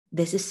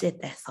This is it,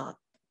 I thought.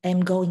 I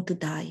am going to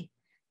die.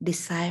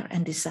 Desire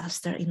and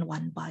disaster in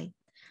one bite.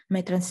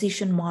 My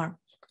transition marked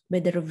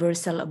by the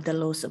reversal of the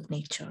laws of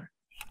nature.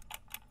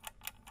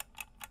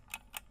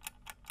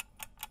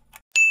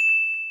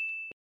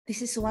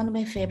 This is one of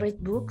my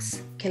favorite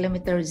books,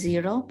 Kilometer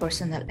Zero,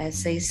 Personal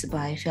Essays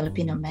by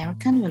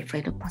Filipino-American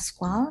Wilfredo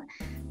Pascual.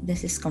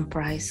 This is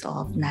comprised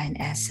of 9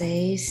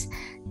 essays,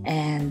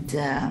 and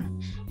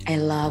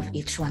I love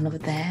each one of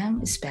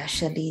them,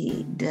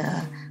 especially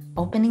the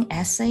opening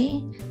essay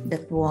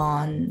that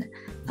won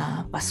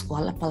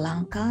Pascual a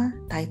Palanca,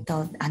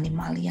 titled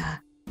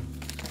Animalia.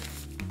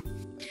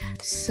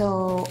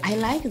 So I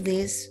like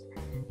this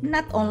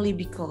not only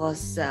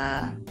because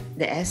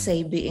the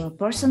essay being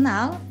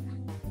personal,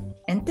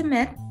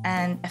 intimate,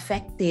 and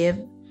effective.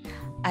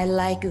 I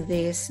like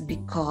this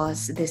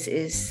because this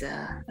is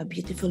a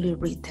beautifully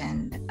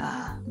written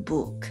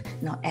book,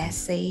 no,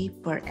 essay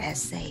per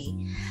essay.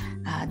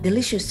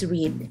 Delicious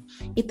read.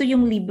 Ito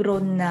yung libro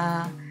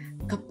na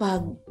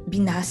kapag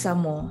binasa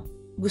mo,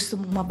 gusto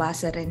mong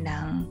mabasa rin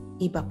ng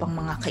iba pang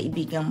mga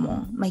kaibigan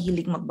mo,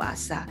 mahilig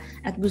magbasa,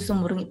 at gusto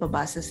mo rin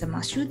ipabasa sa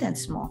mga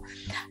students mo.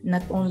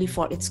 Not only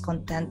for its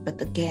content, but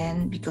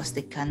again, because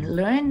they can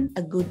learn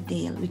a good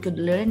deal. We could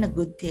learn a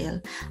good deal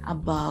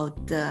about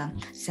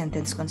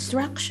sentence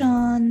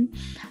construction,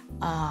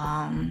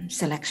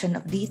 selection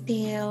of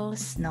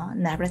details, no,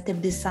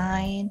 narrative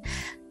design.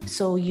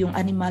 So yung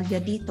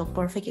Animalia dito,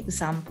 perfect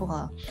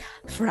example.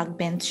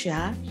 Fragment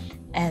siya,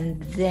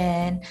 and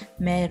then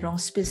merong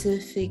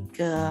specific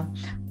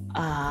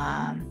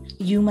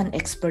human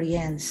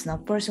experience, no,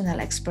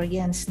 personal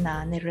experience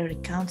na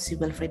nire-recount si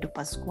Wilfredo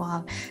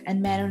Pascual, and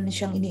meron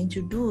siyang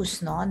ini-introduce,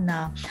 no,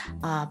 na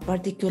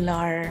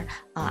particular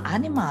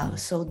animal.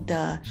 So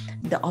the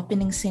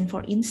opening scene,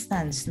 for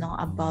instance, no,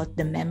 about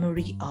the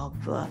memory of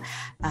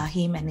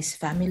him and his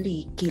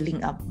family killing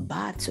a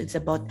bat. So it's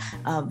about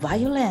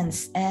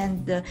violence,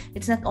 and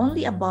it's not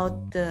only about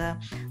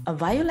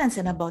violence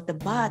and about the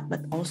bat,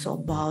 but also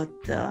about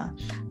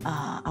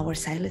our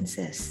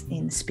silences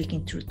in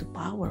speaking truth to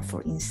power,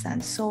 for instance.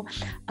 So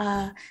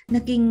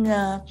naging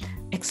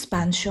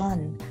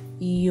expansion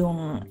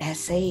yung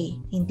essay,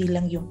 hindi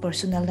lang yung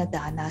personal na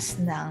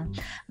danas ng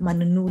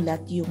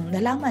manunulat yung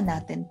nalaman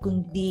natin,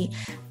 kundi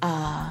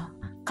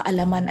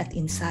kaalaman at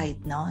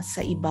insight, no, sa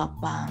iba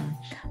pang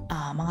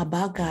mga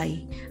bagay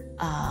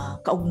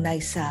kaugnay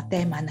sa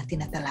tema na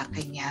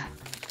tinatalakay niya.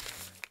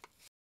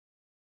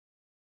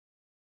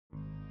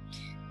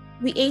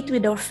 We ate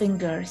with our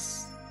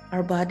fingers,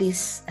 our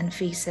bodies and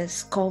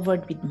faces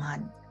covered with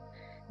mud.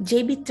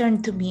 JB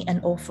turned to me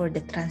and offered the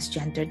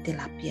transgender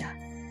tilapia.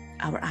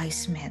 Our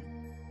eyes met.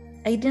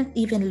 I didn't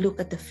even look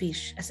at the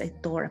fish as I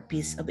tore a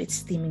piece of its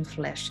steaming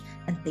flesh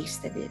and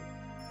tasted it.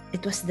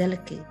 It was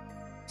delicate,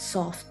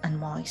 soft and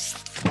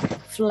moist,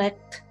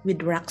 flecked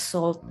with rock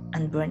salt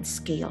and burnt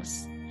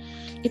scales.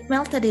 It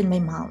melted in my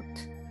mouth.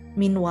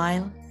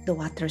 Meanwhile, the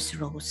waters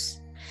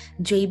rose.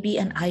 JB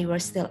and I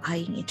were still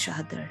eyeing each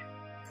other.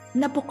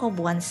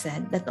 Nabokov once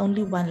said that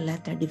only one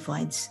letter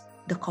divides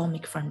the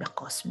comic from the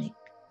cosmic.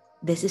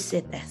 This is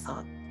it, I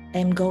thought.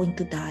 I am going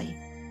to die.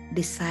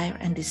 Desire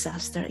and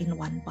disaster in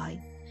one bite.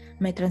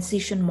 My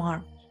transition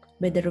marked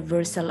by the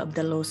reversal of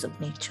the laws of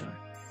nature.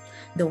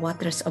 The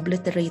waters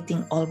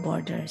obliterating all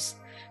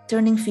borders,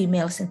 turning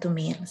females into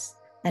males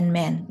and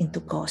men into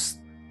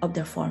ghosts of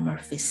their former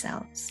fish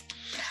selves.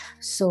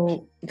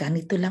 So,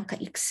 ganito lang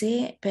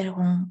kaiksi, pero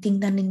kung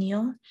tingnan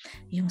ninyo,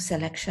 yung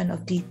selection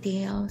of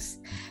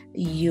details,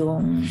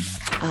 yung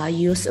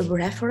use of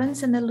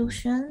reference and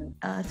allusion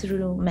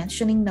through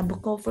mentioning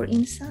Nabokov, for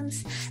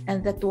instance,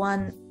 and that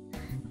one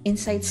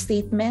inside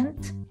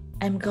statement,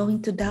 I'm going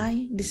to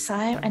die,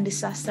 desire and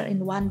disaster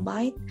in one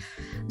bite.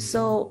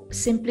 So,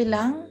 simple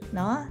lang,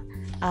 no?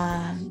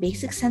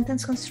 Basic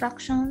sentence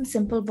construction,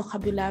 simple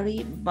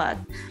vocabulary, but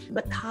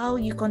how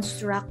you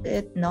construct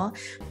it, no,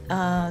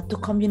 to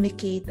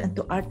communicate and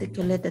to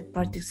articulate that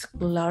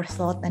particular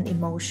thought and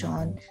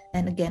emotion,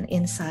 and again,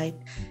 insight,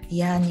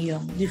 yan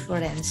yung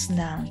difference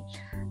ng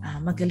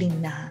magaling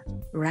na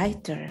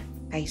writer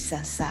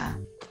kaysa sa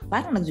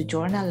parang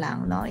nagjo-journal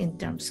lang, no, in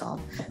terms of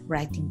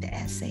writing the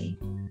essay.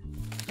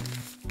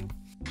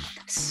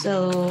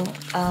 So,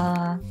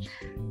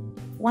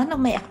 one of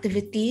my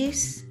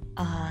activities,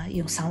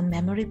 yung sound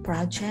memory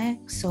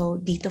project. So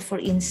dito, for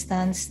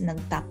instance,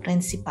 nag-tap rin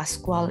si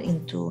Pascual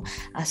into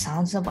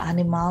sounds of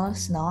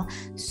animals, no?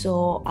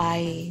 So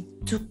I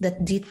took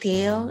that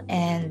detail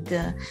and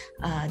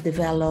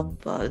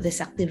developed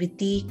this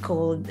activity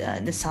called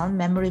the sound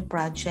memory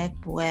project,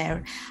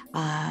 where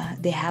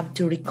they have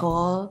to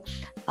recall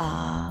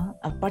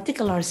a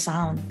particular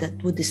sound that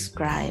would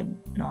describe,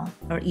 no,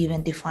 or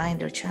even define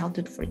their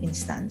childhood, for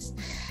instance,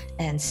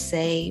 and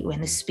say,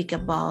 when I speak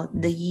about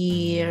the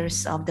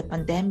years of the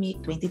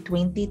pandemic,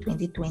 2020,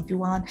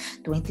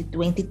 2021,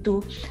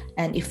 2022,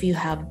 and if you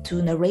have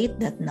to narrate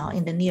that now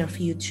in the near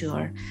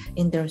future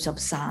in terms of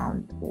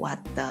sound, what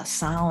the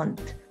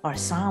sound or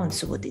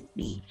sounds would it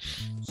be?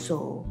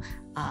 So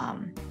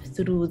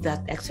through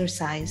that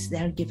exercise, they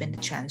are given a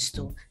chance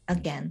to,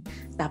 again,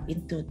 tap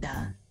into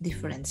the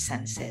different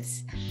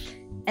senses.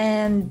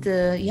 And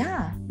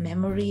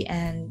memory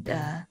and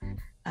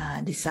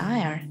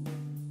desire.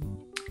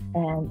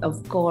 And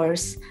of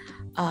course,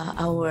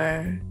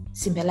 our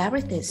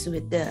similarities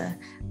with the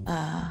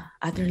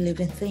other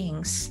living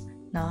things,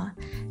 no?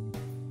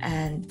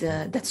 And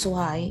that's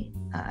why,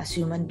 as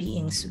human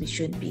beings, we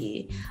should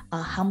be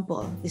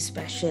humble,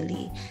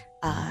 especially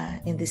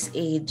in this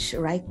age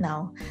right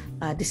now,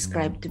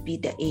 described to be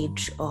the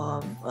age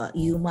of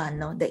human,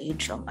 no? The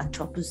age of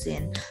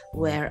Anthropocene,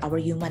 where our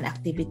human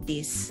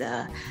activities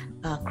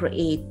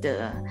create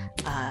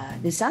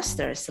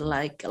disasters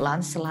like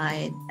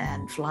landslide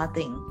and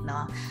flooding,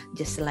 no?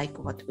 Just like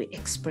what we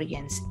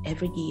experience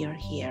every year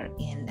here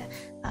in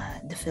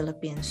the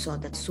Philippines. So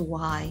that's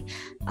why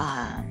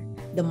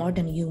the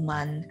modern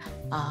human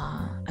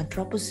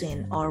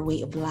Anthropocene, or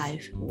way of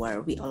life,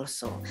 where we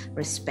also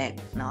respect,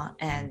 no?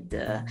 And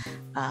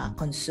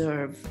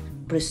conserve,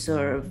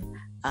 preserve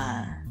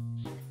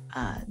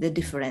the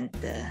different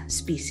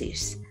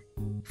species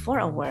for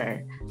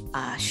our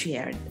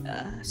shared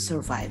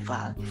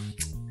survival.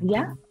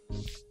 Yeah,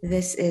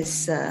 this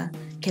is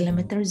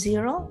Kilometer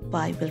Zero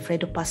by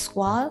Wilfredo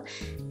Pascual,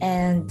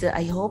 and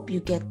I hope you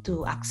get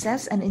to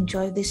access and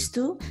enjoy this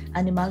too.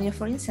 Animalia,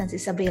 for instance,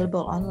 is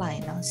available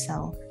online,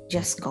 so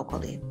just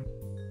Google it.